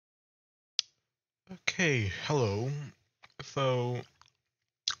Okay, hello. So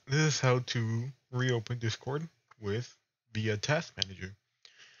this is how to reopen Discord with via Task Manager.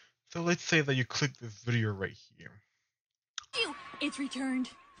 So let's say that you click this video right here. It's returned.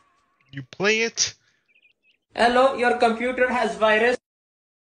 You play it, Hello, your computer has virus.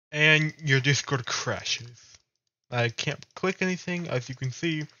 and your Discord crashes. I can't click anything, as you can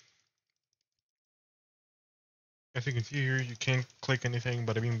see. As you can see here, you can't click anything,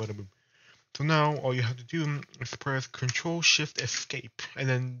 bada bing, bada boom. So now all you have to do is press Control Shift Escape, and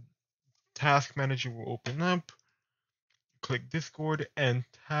then Task Manager will open up. Click Discord and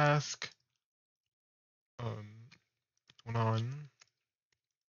Task. Hold on.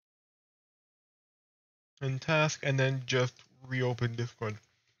 And Task, and then just reopen Discord.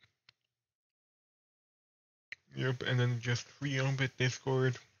 Yep, and then just reopen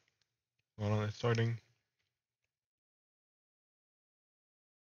Discord. Hold on, it's starting.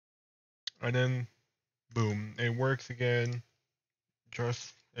 And then, boom, it works again.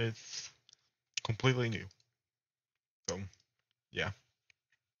 Just, it's completely new. So, yeah.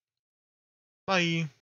 Bye.